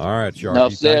 brother. All right, Sharky.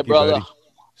 Enough said, brother. Buddy.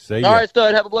 See ya. All right,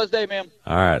 stud. Have a blessed day, man.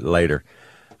 All right, later.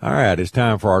 All right, it's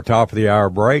time for our top of the hour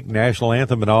break, national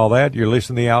anthem and all that. You're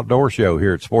listening to the Outdoor Show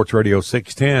here at Sports Radio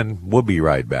 610. We'll be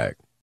right back.